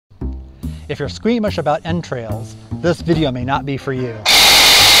If you're squeamish about entrails, this video may not be for you.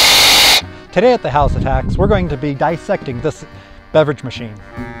 Today at the House of Hacks, we're going to be dissecting this beverage machine.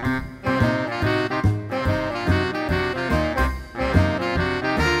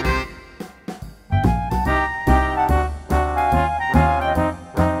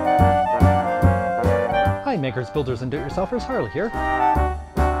 Hi makers, builders, and do-it-yourselfers, Harley here.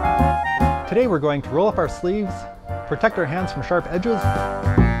 Today we're going to roll up our sleeves, protect our hands from sharp edges,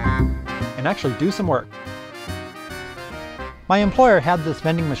 and actually do some work. My employer had this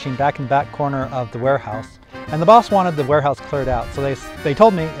vending machine back in the back corner of the warehouse, and the boss wanted the warehouse cleared out, so they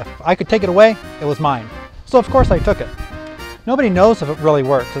told me if I could take it away, it was mine. So of course I took it. Nobody knows if it really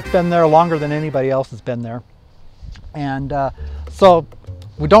works. It's been there longer than anybody else has been there. And so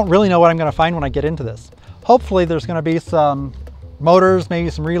we don't really know what I'm going to find when I get into this. Hopefully there's going to be some motors,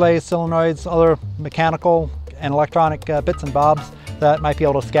 maybe some relays, solenoids, other mechanical and electronic bits and bobs that might be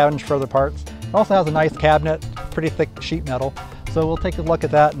able to scavenge further parts. It also has a nice cabinet, pretty thick sheet metal, so we'll take a look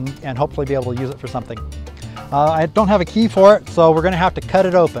at that and hopefully be able to use it for something. I don't have a key for it, so we're going to have to cut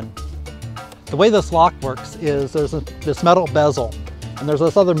it open. The way this lock works is there's this metal bezel, and there's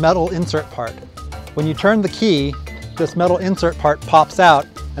this other metal insert part. When you turn the key, this metal insert part pops out,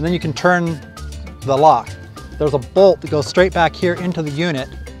 and then you can turn the lock. There's a bolt that goes straight back here into the unit,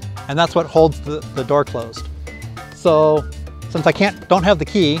 and that's what holds the door closed. So since I don't have the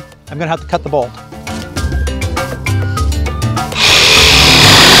key, I'm going to have to cut the bolt.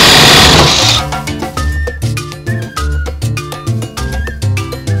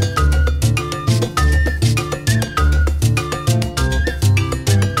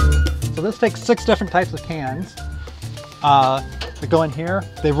 So this takes 6 different types of cans that go in here.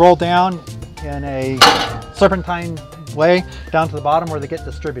 They roll down in a serpentine way down to the bottom where they get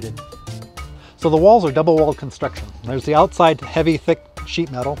distributed. So the walls are double-walled construction. There's the outside heavy, thick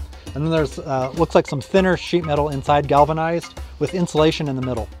sheet metal, and then there's looks like some thinner sheet metal inside, galvanized, with insulation in the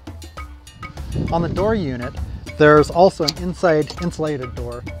middle. On the door unit, there's also an inside insulated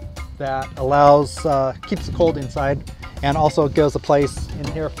door that allows, keeps it cold inside, and also gives a place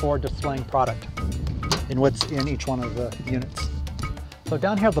in here for displaying product in what's in each one of the units. So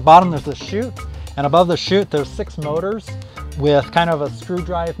down here at the bottom there's this chute, and above the chute there's 6 motors with kind of a screw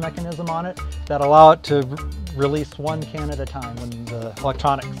drive mechanism on it that allow it to release 1 can at a time when the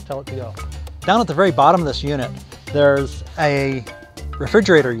electronics tell it to go. Down at the very bottom of this unit, there's a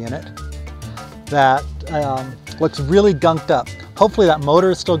refrigerator unit that looks really gunked up. Hopefully that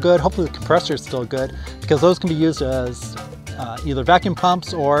motor is still good, hopefully the compressor is still good, because those can be used as either vacuum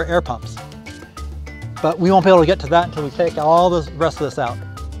pumps or air pumps. But we won't be able to get to that until we take all the rest of this out.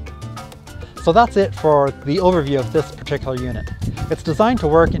 So that's it for the overview of this particular unit. It's designed to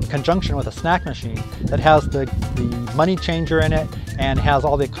work in conjunction with a snack machine that has the money changer in it and has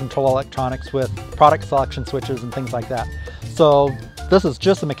all the control electronics with product selection switches and things like that. So this is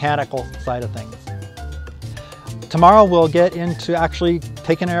just the mechanical side of things. Tomorrow we'll get into actually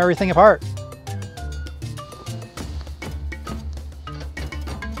taking everything apart.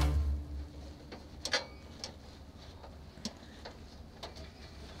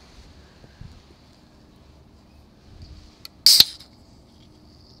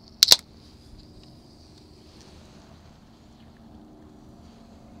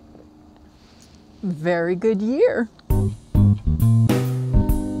 Very good year.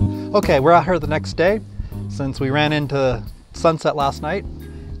 Okay, we're out here the next day since we ran into sunset last night.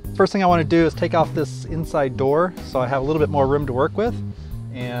 First thing I want to do is take off this inside door so I have a little bit more room to work with,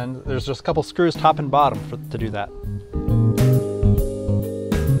 and there's just a couple screws top and bottom to do that.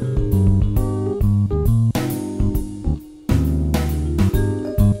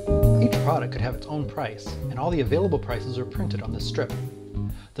 Each product could have its own price, and all the available prices are printed on this strip.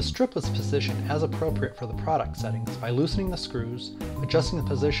 The strip was positioned as appropriate for the product settings by loosening the screws, adjusting the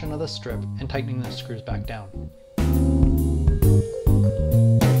position of the strip, and tightening the screws back down.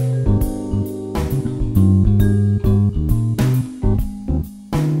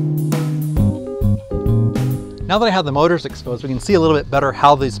 Now that I have the motors exposed, we can see a little bit better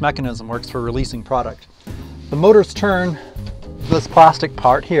how this mechanism works for releasing product. The motors turn this plastic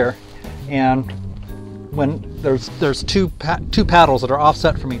part here, and when there's two paddles that are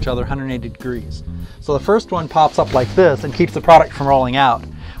offset from each other 180 degrees. So the first one pops up like this and keeps the product from rolling out.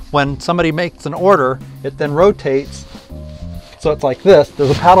 When somebody makes an order, it then rotates, so it's like this.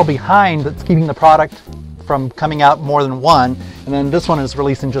 There's a paddle behind that's keeping the product from coming out more than one, and then this one is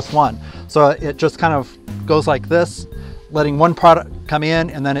releasing just one. So it just kind of goes like this, letting one product come in,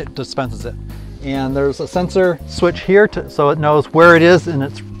 and then it dispenses it. And there's a sensor switch here so it knows where it is in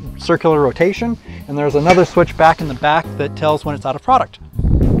its circular rotation, and there's another switch back in the back that tells when it's out of product.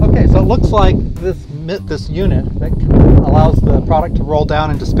 Okay. Okay, so it looks like this unit that allows the product to roll down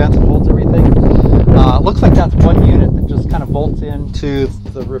and dispense and holds everything. Looks like that's one unit that just kind of bolts into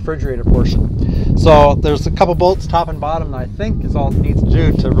the refrigerator portion. So there's a couple bolts top and bottom that I think is all it needs to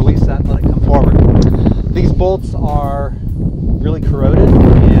do to release that and let it come forward. These bolts are really corroded,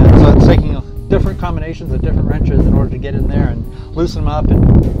 and so it's taking different combinations of different wrenches in order to get in there and loosen them up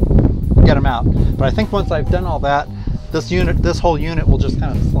and get them out. But I think once I've done all that, this whole unit will just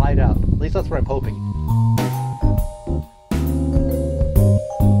kind of slide out. At least that's what I'm hoping.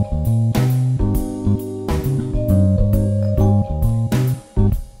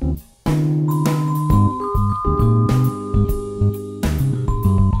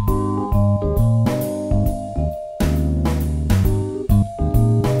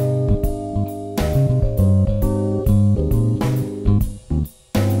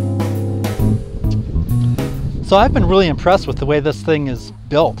 So I've been really impressed with the way this thing is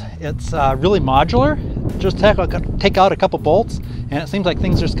built. It's really modular. Just take out a couple bolts and it seems like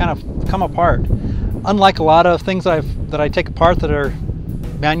things just kind of come apart. Unlike a lot of things that I take apart that are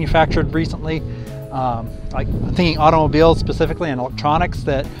manufactured recently, like I'm thinking automobiles specifically and electronics,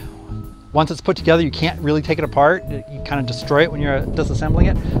 that once it's put together you can't really take it apart. You kind of destroy it when you're disassembling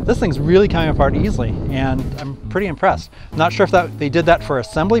it. This thing's really coming apart easily and I'm pretty impressed. I'm not sure if they did that for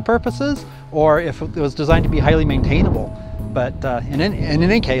assembly purposes or if it was designed to be highly maintainable. But in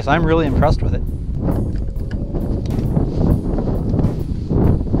any case, I'm really impressed with it.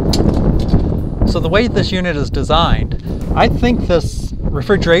 So the way this unit is designed, I think this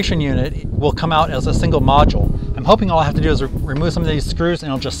refrigeration unit will come out as a single module. I'm hoping all I have to do is remove some of these screws and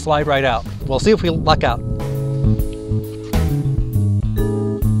it'll just slide right out. We'll see if we luck out.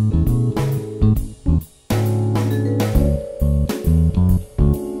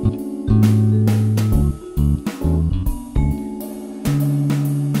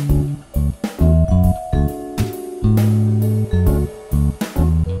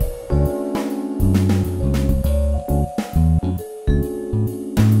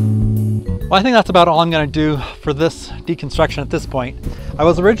 Well, I think that's about all I'm going to do for this deconstruction at this point. I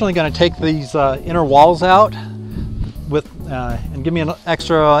was originally going to take these inner walls out and give me an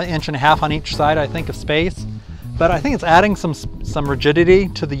extra 1.5 inches on each side, I think, of space. But I think it's adding some rigidity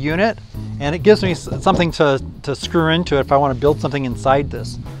to the unit, and it gives me something to screw into if I want to build something inside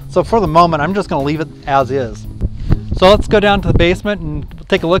this. So for the moment, I'm just going to leave it as is. So let's go down to the basement and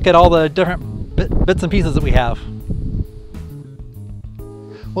take a look at all the different bits and pieces that we have.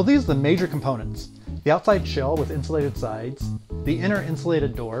 Well, these are the major components: the outside shell with insulated sides, the inner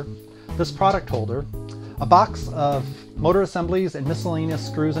insulated door, this product holder, a box of motor assemblies and miscellaneous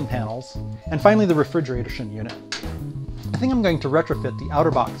screws and panels, and finally the refrigeration unit. I think I'm going to retrofit the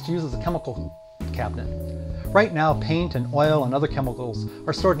outer box to use as a chemical cabinet. Right now, paint and oil and other chemicals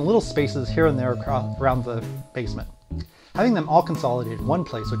are stored in little spaces here and there around the basement. Having them all consolidated in one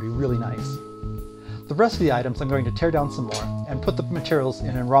place would be really nice. The rest of the items I'm going to tear down some more and put the materials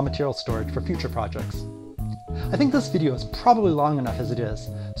in raw material storage for future projects. I think this video is probably long enough as it is,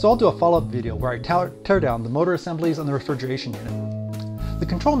 so I'll do a follow-up video where I tear down the motor assemblies and the refrigeration unit. The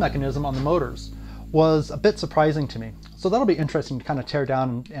control mechanism on the motors was a bit surprising to me, so that'll be interesting to kind of tear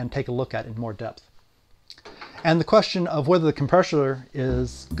down and take a look at in more depth. And the question of whether the compressor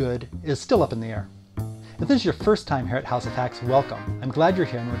is good is still up in the air. If this is your first time here at House of Hacks, welcome. I'm glad you're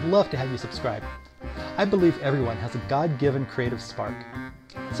here and would love to have you subscribe. I believe everyone has a God-given creative spark.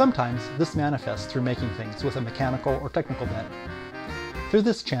 Sometimes this manifests through making things with a mechanical or technical bent. Through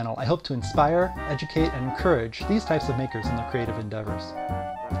this channel, I hope to inspire, educate, and encourage these types of makers in their creative endeavors.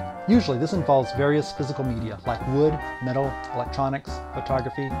 Usually this involves various physical media like wood, metal, electronics,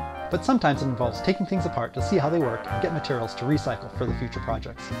 photography, but sometimes it involves taking things apart to see how they work and get materials to recycle for the future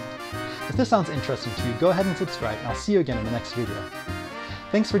projects. If this sounds interesting to you, go ahead and subscribe, and I'll see you again in the next video.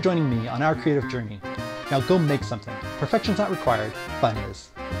 Thanks for joining me on our creative journey. Now go make something. Perfection's not required, fun is.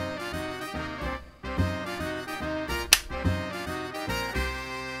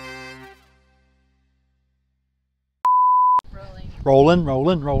 Rolling. Rolling,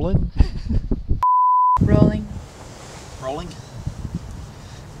 rolling, rolling. Rolling. Rolling.